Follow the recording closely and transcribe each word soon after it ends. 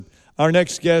our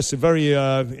next guest,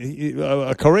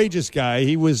 a courageous guy.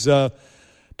 He was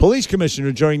police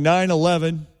commissioner during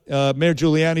 9/11. Mayor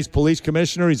Giuliani's police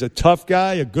commissioner. He's a tough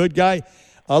guy, a good guy.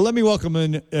 Let me welcome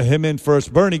him in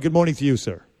first. Bernie, good morning to you,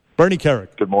 sir. Bernie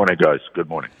Kerik. Good morning, guys. Good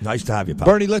morning. Nice to have you, pal.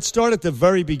 Bernie, let's start at the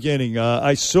very beginning.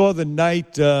 I saw the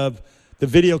night the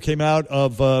video came out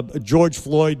of George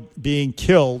Floyd being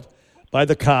killed by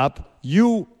the cop.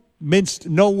 You minced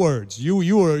no words.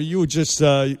 You were just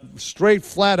straight,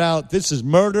 flat out. This is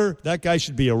murder. That guy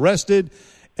should be arrested.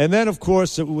 And then, of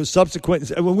course, it was subsequent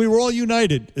when we were all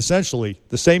united, essentially,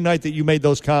 the same night that you made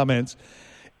those comments.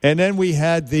 And then we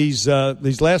had these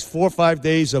last 4 or 5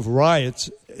 days of riots.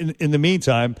 In the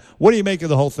meantime, what do you make of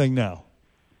the whole thing now?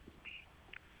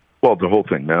 Well, the whole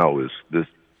thing now is this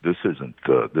isn't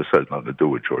this has nothing to do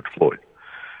with George Floyd.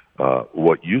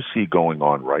 What you see going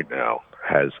on right now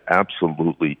has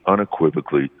absolutely,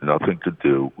 unequivocally nothing to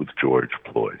do with George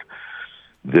Floyd.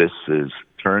 This is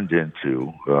turned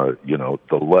into,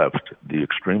 the left, the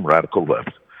extreme radical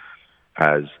left,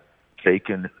 has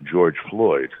taken George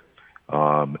Floyd,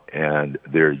 and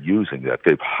they're using that.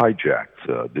 They've hijacked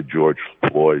the George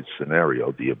Floyd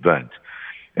scenario, the event,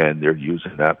 and they're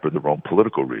using that for their own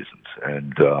political reasons.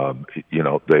 And,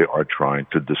 they are trying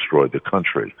to destroy the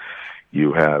country.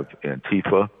 You have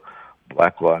Antifa,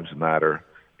 Black Lives Matter,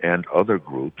 and other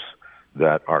groups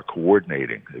that are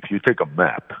coordinating. If you take a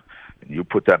map and you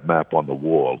put that map on the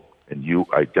wall and you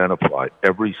identify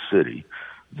every city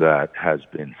that has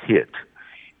been hit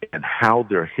and how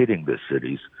they're hitting the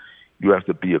cities, you have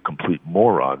to be a complete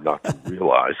moron not to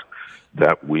realize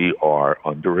that we are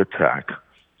under attack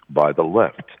by the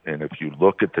left. And if you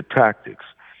look at the tactics,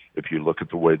 if you look at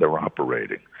the way they're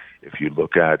operating, if you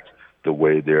look at the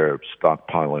way they're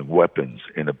stockpiling weapons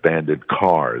in abandoned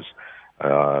cars,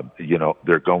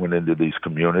 they're going into these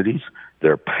communities,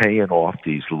 they're paying off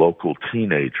these local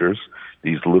teenagers,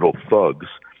 these little thugs,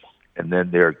 and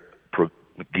then they're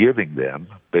giving them,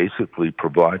 basically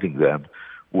providing them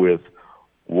with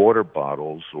water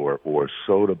bottles or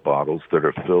soda bottles that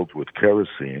are filled with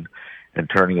kerosene and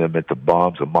turning them into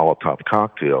bombs and Molotov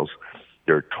cocktails.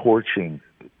 They're torching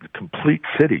complete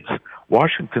cities.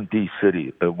 Washington, D.C.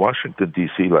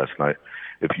 last night,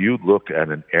 if you look at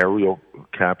an aerial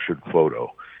captured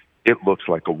photo, it looks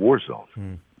like a war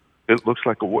zone. It looks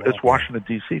like a war. It's Washington,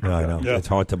 D.C. I know. Yeah. It's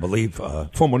hard to believe.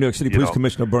 Former New York City Police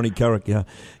Commissioner Bernie Kerik, yeah.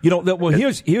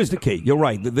 Here's the key. You're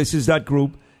right. This is that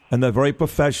group, and they're very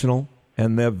professional,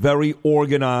 and they're very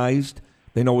organized.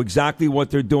 They know exactly what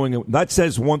they're doing. That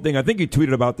says one thing. I think you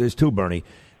tweeted about this too, Bernie.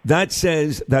 That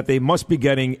says that they must be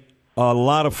getting a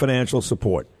lot of financial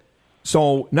support.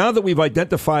 So now that we've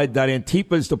identified that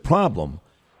Antifa is the problem,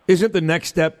 isn't the next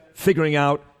step figuring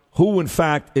out who, in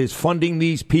fact, is funding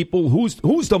these people?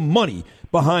 Who's the money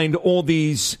behind all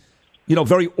these,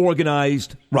 very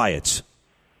organized riots?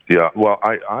 Yeah, well,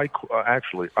 I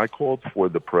called for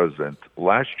the president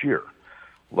last year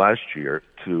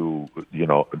to,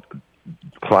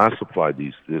 classify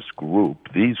these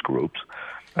groups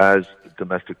as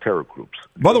domestic terror groups.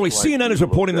 By the way, CNN is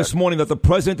reporting this morning that the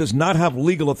president does not have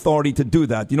legal authority to do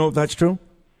that. Do you know if that's true?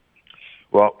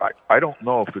 Well, I don't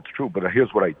know if it's true, but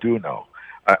here's what I do know.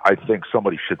 I think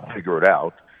somebody should figure it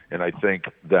out, and I think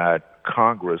that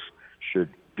Congress should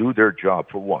do their job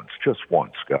for once, just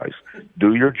once, guys.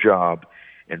 Do your job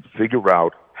and figure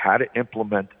out how to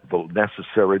implement the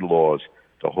necessary laws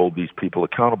to hold these people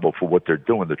accountable for what they're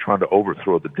doing. They're trying to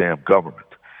overthrow the damn government.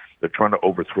 They're trying to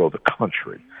overthrow the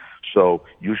country. So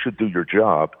you should do your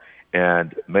job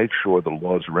and make sure the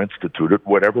laws are instituted,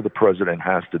 whatever the president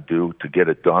has to do to get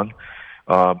it done.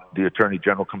 The Attorney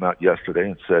General came out yesterday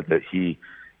and said that he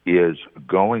is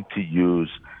going to use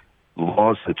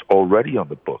laws that's already on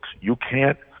the books. You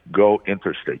can't go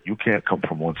interstate. You can't come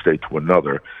from one state to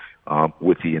another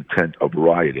with the intent of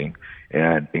rioting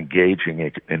and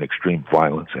engaging in extreme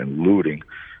violence and looting.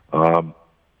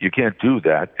 You can't do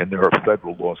that, and there are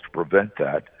federal laws to prevent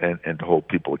that and to hold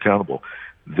people accountable.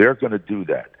 They're going to do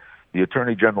that. The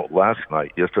Attorney General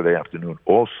yesterday afternoon,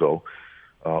 also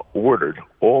ordered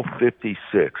all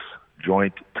 56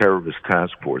 joint terrorist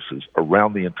task forces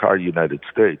around the entire United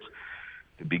States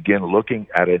to begin looking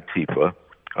at Antifa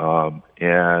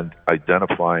and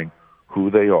identifying who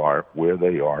they are, where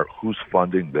they are, who's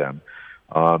funding them.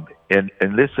 And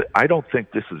this, I don't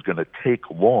think this is going to take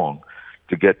long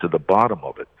to get to the bottom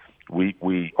of it.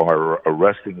 We are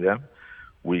arresting them.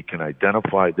 We can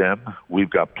identify them. We've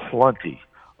got plenty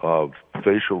of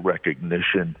facial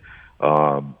recognition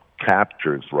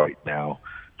captures right now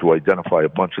to identify a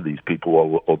bunch of these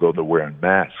people, although they're wearing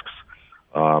masks.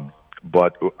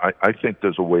 But I think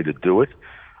there's a way to do it.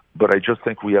 But I just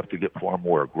think we have to get far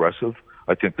more aggressive.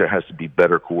 I think there has to be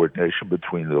better coordination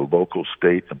between the local,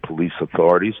 state, and police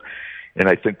authorities. And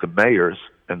I think the mayors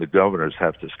and the governors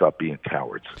have to stop being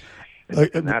cowards.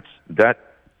 And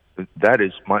that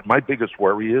is my biggest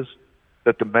worry is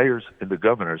that the mayors and the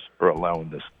governors are allowing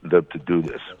them to do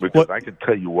this. Because I can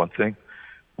tell you one thing.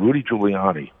 Rudy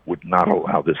Giuliani would not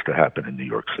allow this to happen in New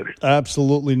York City.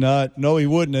 Absolutely not. No, he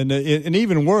wouldn't. And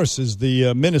even worse is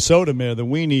the Minnesota mayor, the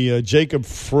weenie Jacob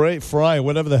Fry,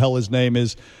 whatever the hell his name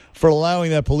is, for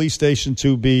allowing that police station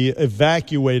to be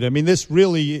evacuated. I mean, this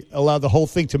really allowed the whole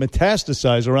thing to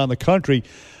metastasize around the country.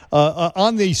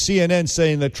 On the CNN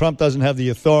saying that Trump doesn't have the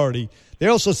authority, they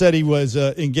also said he was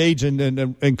engaged in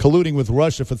colluding with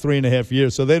Russia for 3.5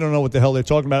 years, so they don't know what the hell they're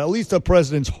talking about. At least the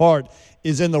president's heart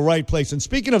is in the right place. And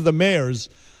speaking of the mayors,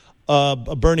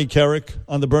 Bernie Kerik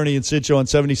on the Bernie and Sid show on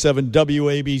 77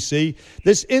 WABC,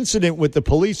 this incident with the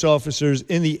police officers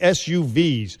in the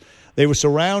SUVs. They were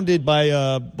surrounded by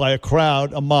a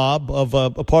crowd, a mob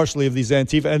of partially of these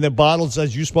Antifa, and their bottles,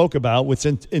 as you spoke about, with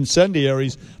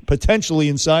incendiaries potentially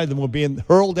inside them, were being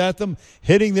hurled at them,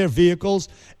 hitting their vehicles,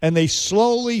 and they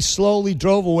slowly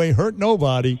drove away, hurt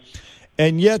nobody.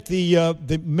 And yet the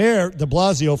mayor, de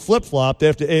Blasio, flip-flopped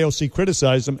after AOC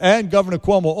criticized him, and Governor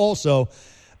Cuomo also.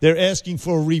 They're asking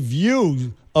for a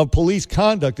review of police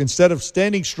conduct instead of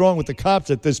standing strong with the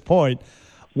cops at this point.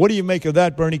 What do you make of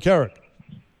that, Bernie Kerik?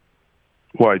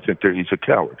 Well, I think he's a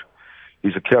coward.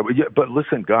 He's a coward. Yeah, but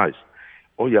listen, guys,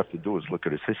 all you have to do is look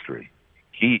at his history.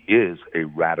 He is a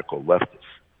radical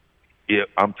leftist.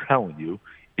 I'm telling you,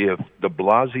 if de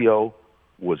Blasio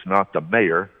was not the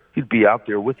mayor, he'd be out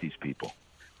there with these people.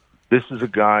 This is a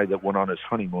guy that went on his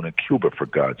honeymoon in Cuba, for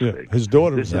God's sake. His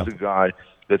daughter. This is a guy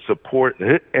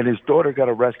that and his daughter got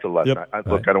arrested last night.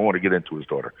 Look, I don't want to get into his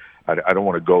daughter. I don't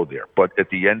want to go there. But at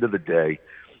the end of the day,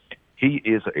 he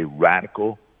is a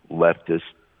radical leftist,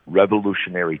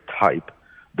 revolutionary type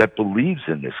that believes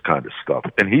in this kind of stuff.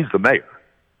 And he's the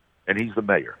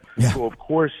mayor. Yeah. So, of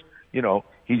course,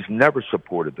 he's never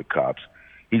supported the cops.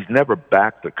 He's never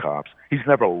backed the cops. He's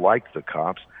never liked the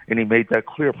cops. And he made that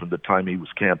clear from the time he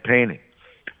was campaigning.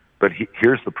 But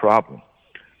here's the problem.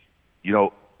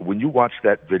 When you watch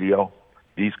that video,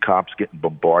 these cops getting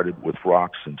bombarded with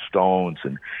rocks and stones,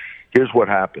 and here's what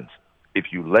happens.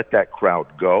 If you let that crowd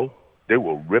go, they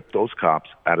will rip those cops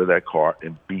out of that car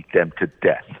and beat them to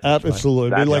death.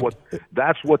 Absolutely.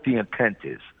 That's what the intent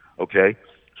is, okay?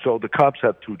 So the cops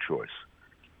have two choices.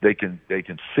 They can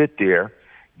sit there,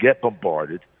 get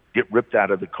bombarded, get ripped out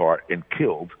of the car and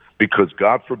killed because,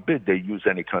 God forbid, they use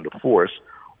any kind of force,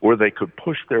 or they could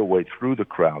push their way through the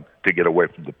crowd to get away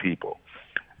from the people.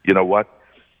 You know what?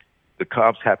 The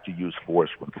cops have to use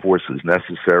force when force is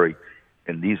necessary,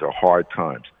 and these are hard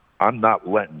times. I'm not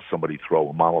letting somebody throw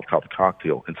a Molotov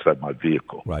cocktail inside my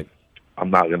vehicle. Right.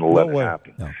 I'm not going to let it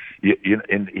happen. No.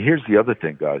 And here's the other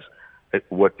thing, guys. This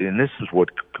is what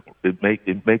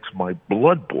it makes my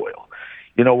blood boil.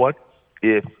 You know what?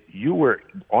 If you were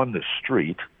on the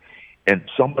street and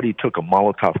somebody took a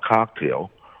Molotov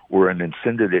cocktail or an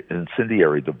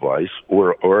incendiary device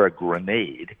or a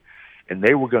grenade, and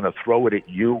they were going to throw it at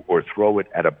you or throw it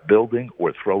at a building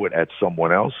or throw it at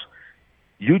someone else,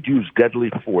 you'd use deadly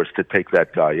force to take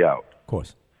that guy out. Of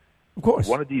course.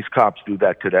 One of these cops do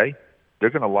that today, they're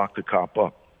going to lock the cop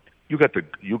up. You got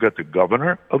the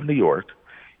governor of New York,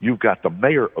 you've got the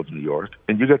mayor of New York,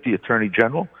 and you got the attorney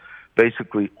general,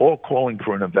 basically all calling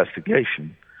for an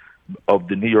investigation of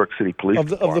the New York City Police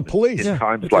Department of the police in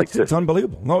times like this. It's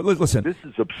unbelievable. No, listen. This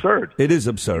is absurd. It is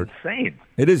absurd. Insane.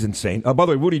 It is insane. By the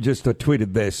way, Rudy just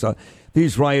tweeted this.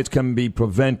 These riots can be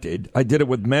prevented. I did it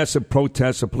with massive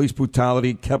protests of police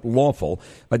brutality kept lawful.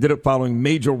 I did it following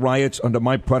major riots under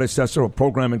my predecessor, a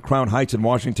program in Crown Heights and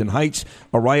Washington Heights.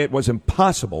 A riot was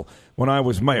impossible when I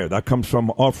was mayor. That comes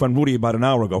from our friend Rudy about an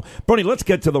hour ago. Bernie, let's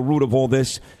get to the root of all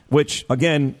this, which,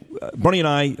 again, Bernie and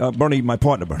I, Bernie, my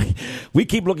partner, Bernie, we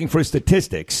keep looking for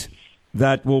statistics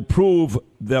that will prove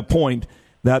the point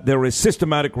that there is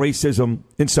systematic racism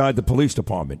inside the police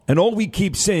department. And all we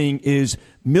keep seeing is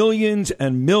millions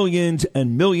and millions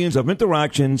and millions of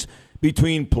interactions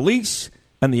between police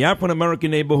and the African-American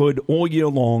neighborhood all year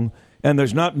long, and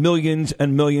there's not millions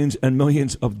and millions and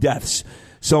millions of deaths.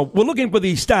 So we're looking for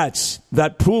these stats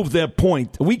that prove their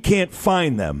point. We can't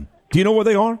find them. Do you know where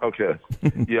they are? Okay.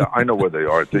 Yeah, I know where they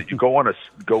are. You go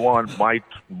on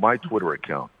my Twitter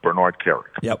account, Bernard Kerik.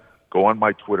 Yep. Go on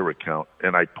my Twitter account,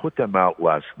 and I put them out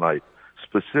last night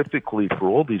specifically for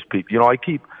all these people.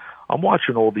 I'm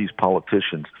watching all these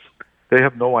politicians. They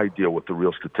have no idea what the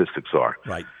real statistics are.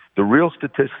 Right. The real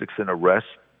statistics in arrests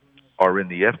are in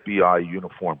the FBI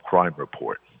Uniform Crime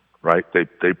Report, right?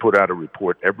 They put out a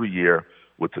report every year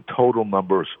with the total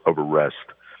numbers of arrests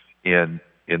in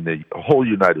the whole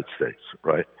United States,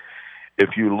 right?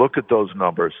 If you look at those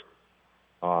numbers,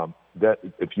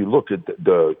 if you look at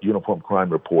the Uniform Crime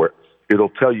Report, it'll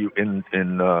tell you in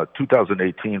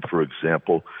 2018, for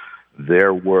example,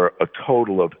 there were a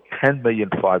total of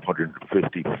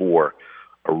 10,554,000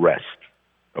 arrests.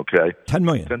 Okay, 10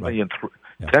 million. 10 million.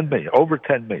 Right. 10 million. Over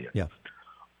 10 million. Yeah.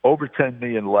 Over 10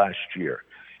 million last year.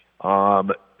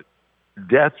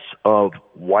 Deaths of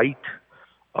white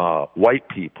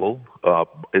people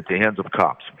at the hands of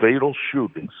cops. Fatal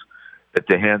shootings at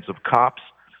the hands of cops.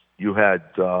 You had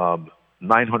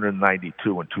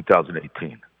 992 in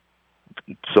 2018.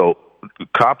 So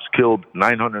cops killed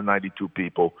 992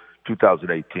 people.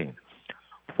 2018.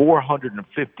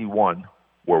 451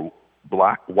 were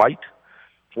white.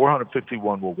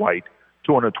 451 were white.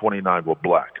 229 were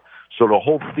black. So the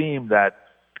whole theme that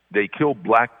they kill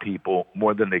black people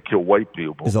more than they kill white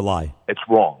people is a lie. It's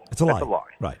wrong. It's a lie. That's a lie.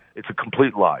 Right. It's a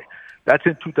complete lie. That's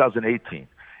in 2018.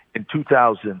 In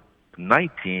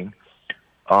 2019,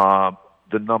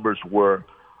 the numbers were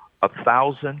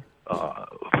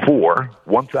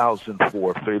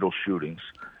 1,004 fatal shootings,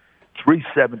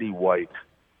 370 white,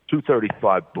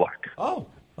 235 black. Wrong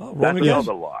That's again.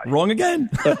 another lie. Wrong again.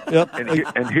 Yep.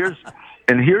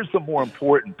 And here's the more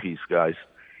important piece, guys.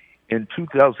 In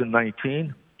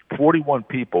 2019, 41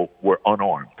 people were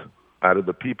unarmed out of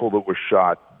the people that were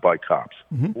shot by cops.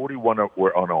 41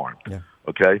 were unarmed. Yeah.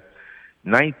 Okay,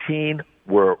 19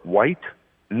 were white,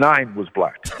 9 was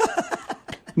black.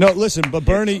 No, listen, but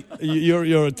Bernie, you're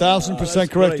 1,000%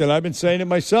 correct, great. and I've been saying it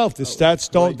myself. The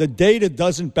stats don't, the data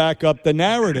doesn't back up the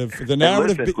narrative. The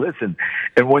narrative. Listen.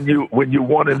 And when you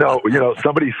want to know,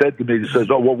 somebody said to me, he says,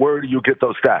 "Oh, well, where do you get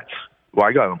those stats?" Well,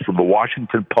 I got them from the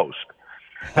Washington Post.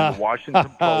 And the Washington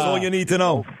Post That's all you need to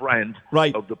know. is no friend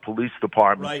Right. of the police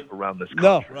department Right. around this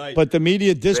No, country. but the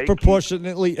media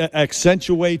disproportionately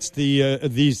accentuates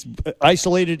these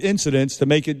isolated incidents to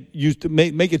make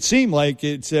it seem like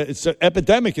it's an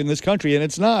epidemic in this country, and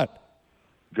it's not.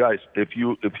 Guys, if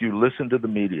you listen to the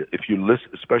media, if you listen,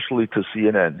 especially to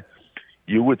CNN,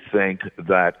 you would think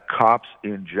that cops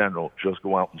in general just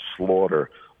go out and slaughter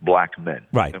black men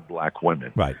Right. and black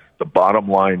women. Right. The bottom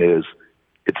line is,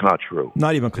 it's not true.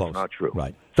 Not even close. It's not true.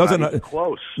 Right. Not even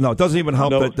close. No, it doesn't even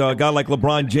help No. that a guy like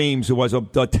LeBron James, who has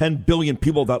 10 billion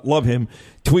people that love him,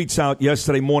 tweets out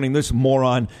yesterday morning, this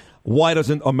moron, why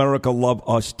doesn't America love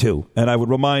us too? And I would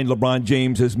remind LeBron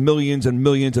James there's millions and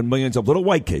millions and millions of little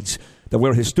white kids that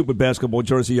wear his stupid basketball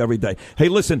jersey every day. Hey,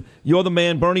 listen, you're the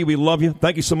man, Bernie. We love you.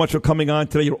 Thank you so much for coming on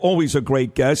today. You're always a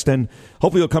great guest, and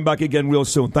hopefully you'll come back again real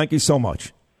soon. Thank you so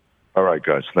much. All right,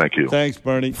 guys. Thank you. Thanks,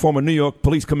 Bernie. Former New York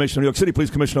Police Commissioner, New York City Police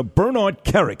Commissioner Bernie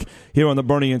Kerik here on the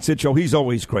Bernie and Sid Show. He's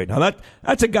always great. Now,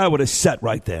 that's a guy with a set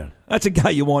right there. That's a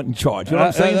guy you want in charge. You know what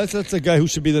I'm saying? That's the guy who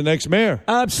should be the next mayor.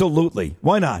 Absolutely.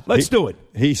 Why not? Let's do it.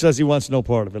 He says he wants no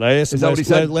part of it. I asked him Is that what he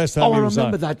said? last time I he was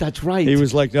remember on. that. That's right. He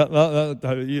was like, you're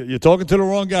talking to the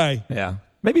wrong guy. Yeah.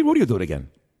 Maybe Rudy will do it again.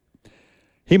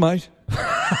 He might.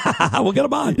 We'll get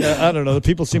him on. Yeah, I don't know. The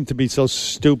people seem to be so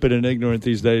stupid and ignorant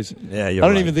these days. Yeah, you're I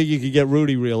don't right. even think you could get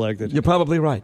Rudy reelected. You're probably right.